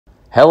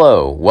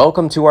Hello,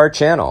 welcome to our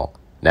channel.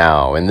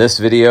 Now, in this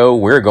video,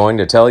 we're going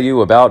to tell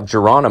you about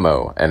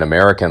Geronimo, an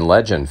American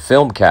legend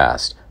film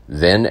cast,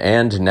 then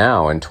and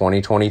now in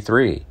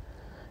 2023.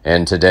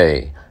 And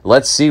today,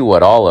 let's see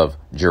what all of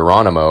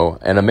Geronimo,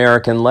 an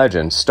American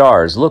legend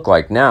stars look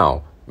like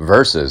now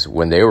versus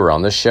when they were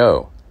on the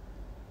show.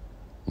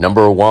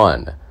 Number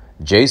 1.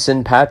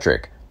 Jason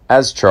Patric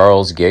as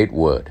Charles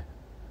Gatewood.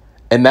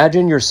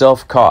 Imagine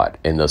yourself caught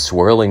in the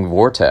swirling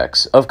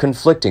vortex of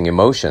conflicting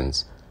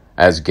emotions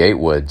as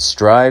Gatewood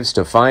strives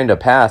to find a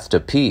path to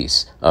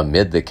peace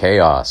amid the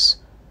chaos.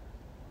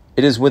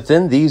 It is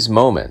within these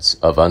moments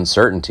of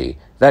uncertainty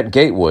that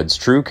Gatewood's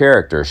true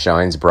character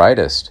shines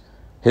brightest.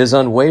 His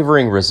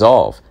unwavering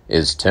resolve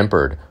is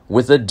tempered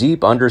with a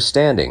deep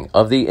understanding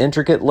of the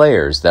intricate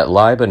layers that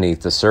lie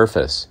beneath the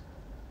surface.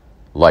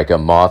 Like a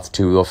moth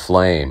to a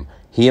flame,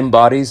 he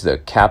embodies the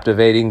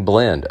captivating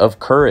blend of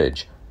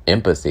courage,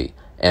 empathy,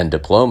 and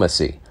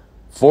diplomacy,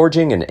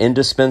 forging an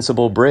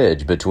indispensable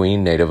bridge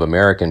between Native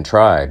American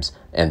tribes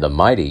and the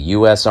mighty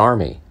U.S.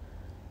 Army.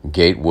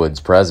 Gatewood's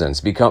presence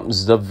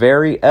becomes the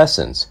very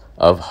essence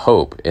of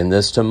hope in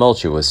this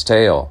tumultuous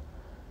tale.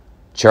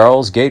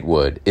 Charles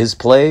Gatewood is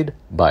played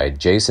by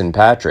Jason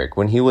Patric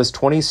when he was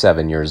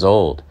 27 years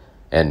old,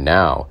 and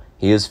now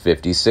he is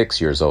 56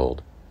 years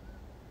old.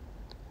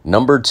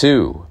 Number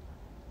 2.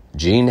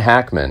 Gene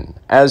Hackman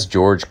as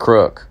George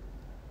Crook.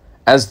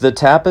 As the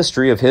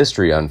tapestry of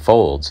history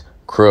unfolds,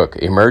 Crook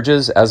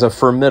emerges as a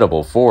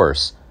formidable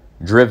force,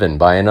 driven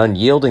by an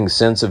unyielding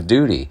sense of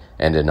duty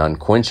and an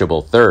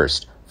unquenchable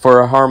thirst for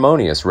a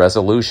harmonious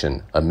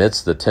resolution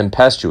amidst the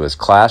tempestuous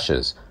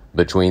clashes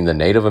between the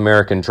Native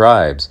American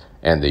tribes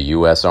and the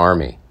U.S.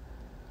 Army.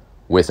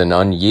 With an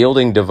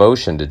unyielding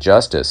devotion to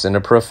justice and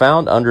a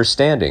profound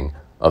understanding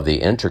of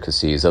the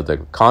intricacies of the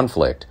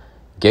conflict,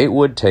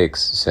 Gatewood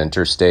takes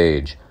center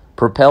stage,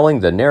 propelling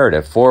the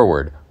narrative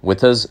forward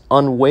with his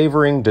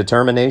unwavering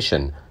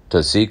determination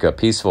to seek a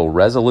peaceful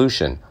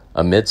resolution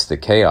amidst the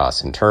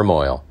chaos and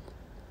turmoil.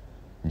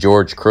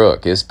 George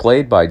Crook is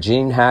played by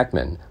Gene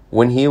Hackman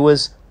when he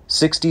was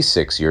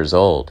 66 years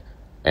old,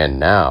 and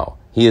now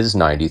he is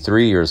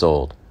 93 years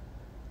old.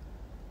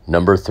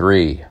 Number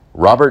 3.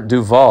 Robert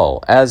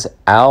Duvall as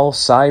Al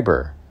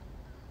Cyber.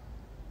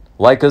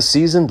 Like a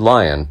seasoned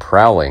lion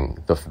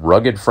prowling the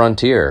rugged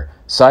frontier,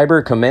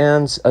 Cyber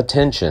commands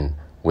attention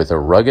with a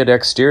rugged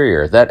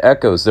exterior that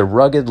echoes the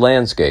rugged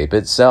landscape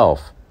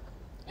itself.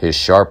 His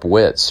sharp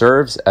wit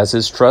serves as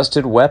his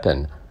trusted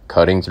weapon,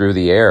 cutting through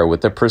the air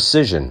with the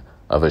precision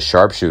of a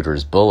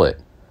sharpshooter's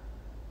bullet.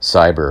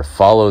 Cyber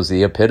follows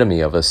the epitome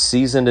of a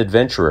seasoned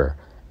adventurer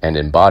and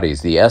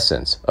embodies the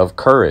essence of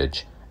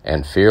courage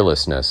and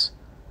fearlessness.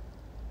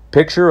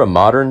 Picture a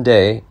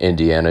modern-day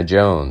Indiana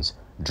Jones,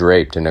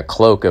 draped in a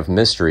cloak of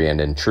mystery and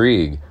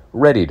intrigue,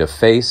 ready to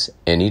face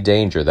any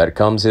danger that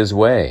comes his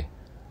way.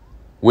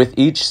 With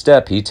each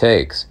step he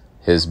takes,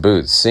 his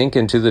boots sink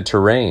into the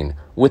terrain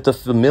with the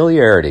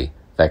familiarity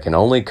that can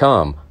only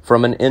come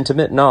from an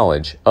intimate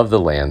knowledge of the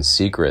land's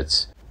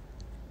secrets.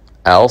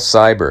 Al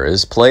Cyber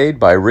is played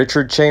by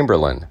Richard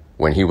Chamberlain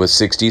when he was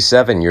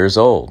 67 years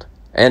old,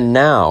 and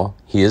now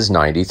he is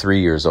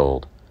 93 years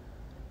old.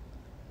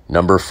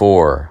 Number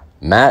 4.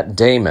 Matt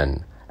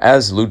Damon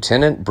as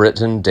Lieutenant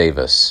Britton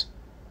Davis.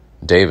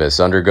 Davis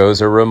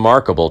undergoes a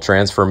remarkable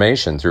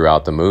transformation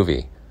throughout the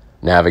movie,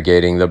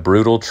 navigating the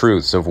brutal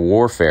truths of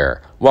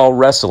warfare while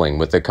wrestling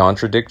with the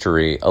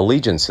contradictory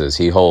allegiances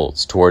he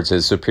holds towards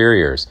his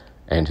superiors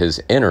and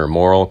his inner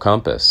moral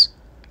compass.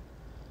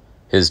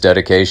 His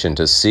dedication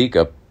to seek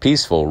a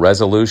peaceful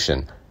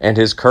resolution and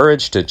his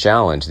courage to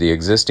challenge the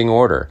existing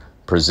order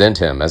present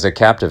him as a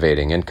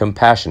captivating and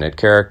compassionate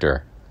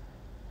character.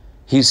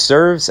 He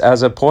serves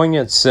as a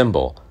poignant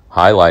symbol,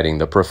 highlighting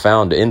the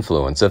profound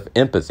influence of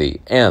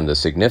empathy and the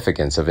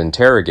significance of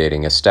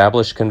interrogating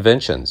established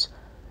conventions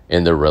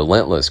in the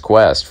relentless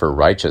quest for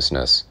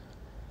righteousness.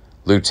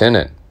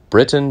 Lieutenant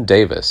Britton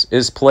Davis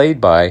is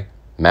played by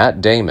Matt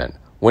Damon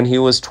when he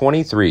was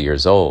 23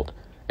 years old,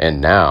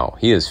 and now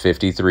he is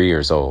 53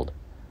 years old.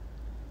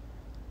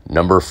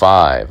 Number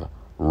 5.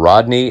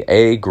 Rodney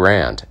A.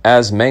 Grant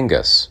as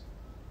Mangus.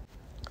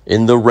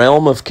 In the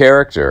realm of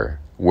character,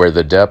 where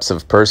the depths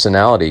of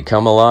personality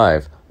come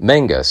alive,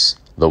 Mangus,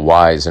 the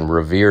wise and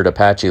revered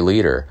Apache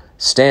leader,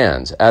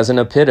 stands as an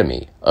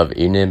epitome of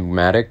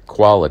enigmatic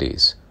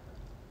qualities.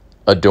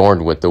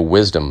 Adorned with the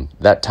wisdom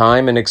that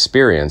time and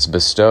experience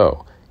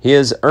bestow, he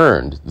has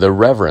earned the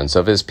reverence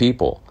of his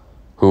people,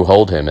 who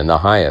hold him in the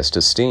highest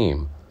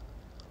esteem.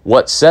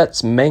 What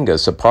sets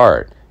Mangus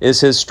apart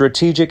is his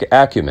strategic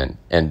acumen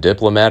and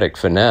diplomatic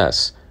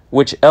finesse,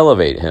 which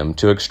elevate him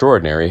to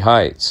extraordinary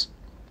heights.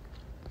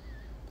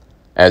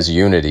 As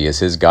unity is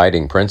his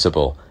guiding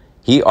principle,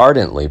 he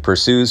ardently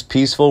pursues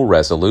peaceful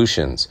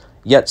resolutions,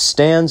 yet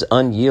stands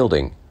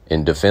unyielding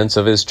in defense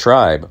of his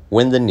tribe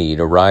when the need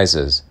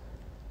arises.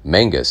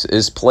 Mangus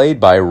is played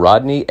by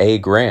Rodney A.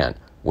 Grant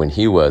when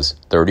he was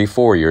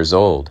 34 years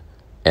old,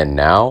 and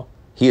now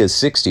he is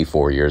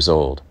 64 years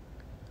old.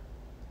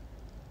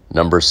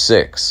 Number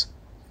 6.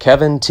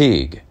 Kevin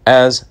Teague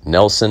as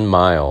Nelson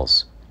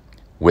Miles.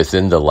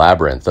 Within the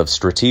labyrinth of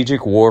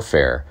strategic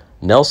warfare,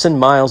 Nelson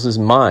Miles's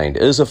mind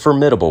is a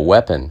formidable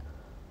weapon,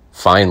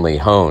 finely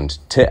honed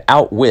to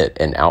outwit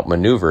and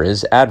outmaneuver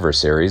his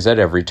adversaries at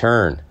every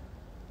turn.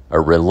 A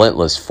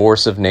relentless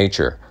force of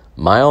nature,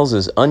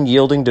 Miles's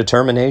unyielding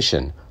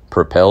determination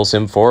propels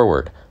him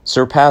forward,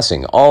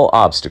 surpassing all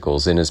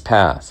obstacles in his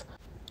path.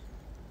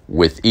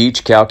 With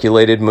each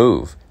calculated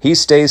move, he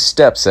stays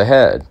steps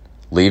ahead,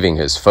 leaving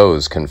his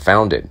foes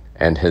confounded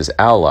and his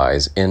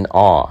allies in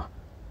awe.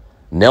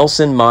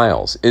 Nelson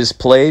Miles is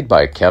played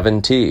by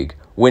Kevin Teague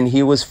when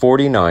he was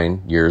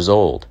 49 years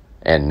old,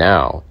 and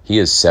now he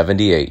is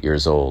 78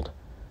 years old.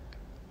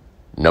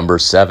 Number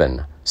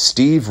 7.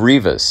 Steve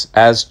Rivas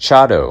as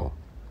Chato.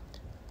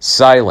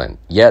 Silent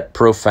yet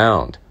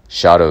profound,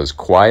 Chato's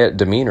quiet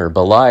demeanor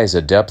belies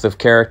a depth of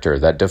character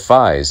that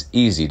defies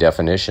easy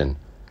definition.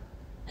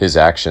 His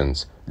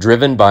actions,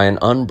 driven by an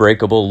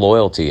unbreakable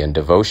loyalty and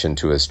devotion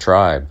to his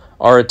tribe,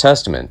 are a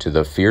testament to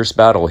the fierce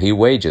battle he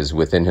wages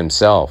within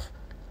himself,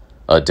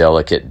 a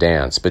delicate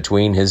dance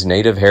between his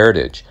native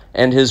heritage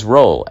and his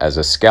role as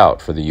a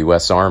scout for the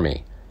U.S.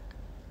 Army.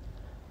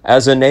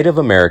 As a Native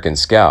American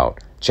scout,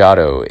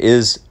 Chato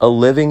is a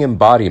living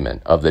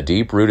embodiment of the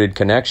deep-rooted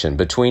connection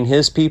between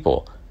his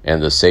people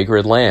and the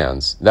sacred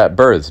lands that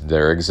birthed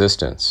their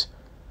existence.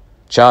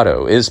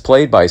 Chato is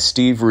played by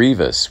Steve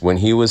Rivas when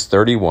he was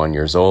 31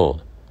 years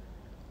old.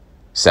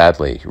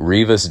 Sadly,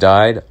 Rivas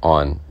died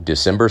on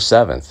December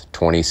 7,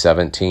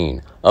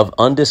 2017, of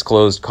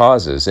undisclosed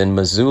causes in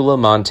Missoula,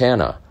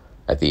 Montana,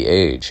 at the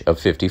age of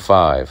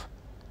 55.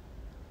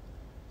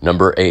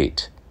 Number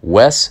 8.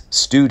 Wes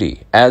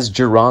Studi as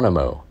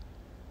Geronimo.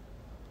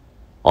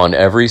 On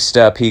every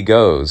step he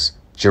goes,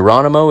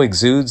 Geronimo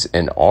exudes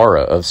an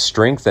aura of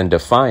strength and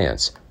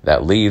defiance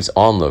that leaves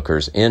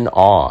onlookers in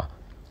awe.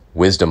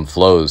 Wisdom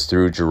flows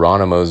through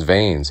Geronimo's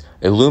veins,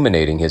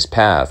 illuminating his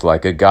path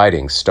like a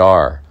guiding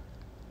star.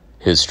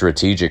 His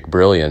strategic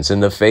brilliance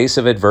in the face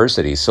of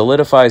adversity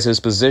solidifies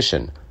his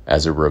position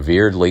as a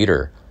revered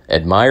leader,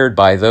 admired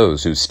by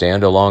those who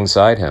stand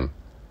alongside him.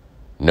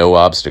 No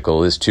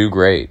obstacle is too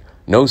great,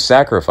 no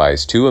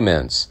sacrifice too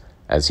immense,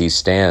 as he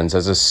stands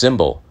as a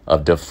symbol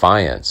of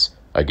defiance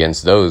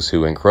against those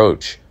who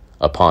encroach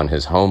upon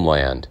his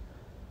homeland.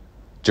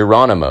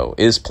 Geronimo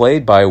is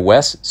played by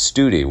Wes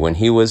Studi when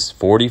he was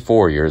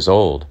 44 years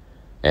old,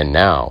 and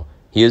now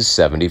he is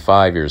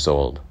 75 years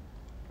old.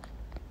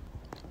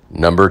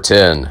 Number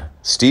 10.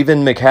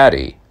 Stephen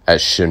McHattie as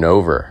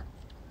Shinover.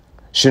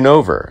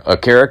 Shinover, a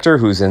character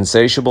whose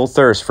insatiable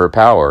thirst for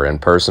power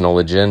and personal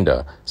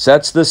agenda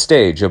sets the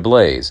stage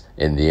ablaze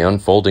in the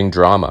unfolding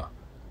drama.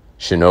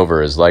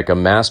 Shinover is like a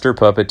master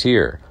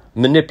puppeteer,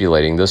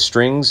 manipulating the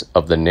strings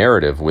of the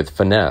narrative with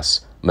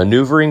finesse,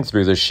 maneuvering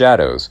through the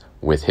shadows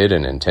with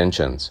hidden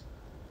intentions.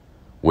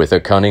 With a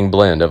cunning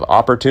blend of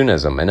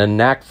opportunism and a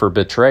knack for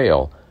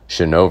betrayal,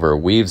 Shinover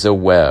weaves a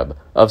web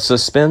of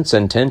suspense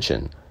and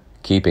tension,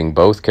 keeping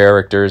both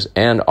characters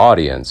and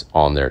audience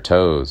on their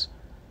toes.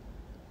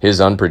 His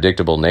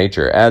unpredictable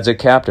nature adds a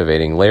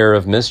captivating layer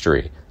of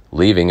mystery,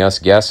 leaving us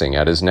guessing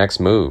at his next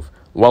move,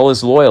 while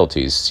his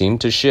loyalties seem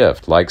to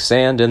shift like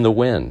sand in the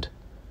wind.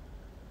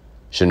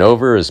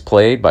 Shinover is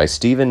played by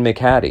Stephen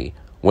McHattie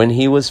when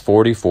he was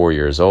 44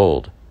 years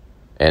old,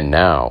 and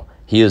now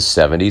he is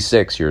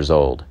 76 years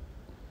old.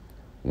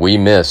 We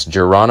miss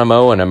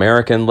Geronimo and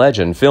American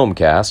Legend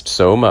Filmcast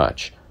so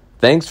much.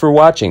 Thanks for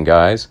watching,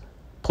 guys.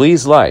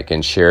 Please like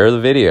and share the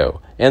video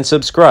and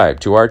subscribe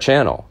to our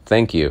channel.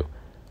 Thank you.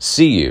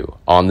 See you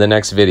on the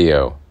next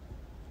video.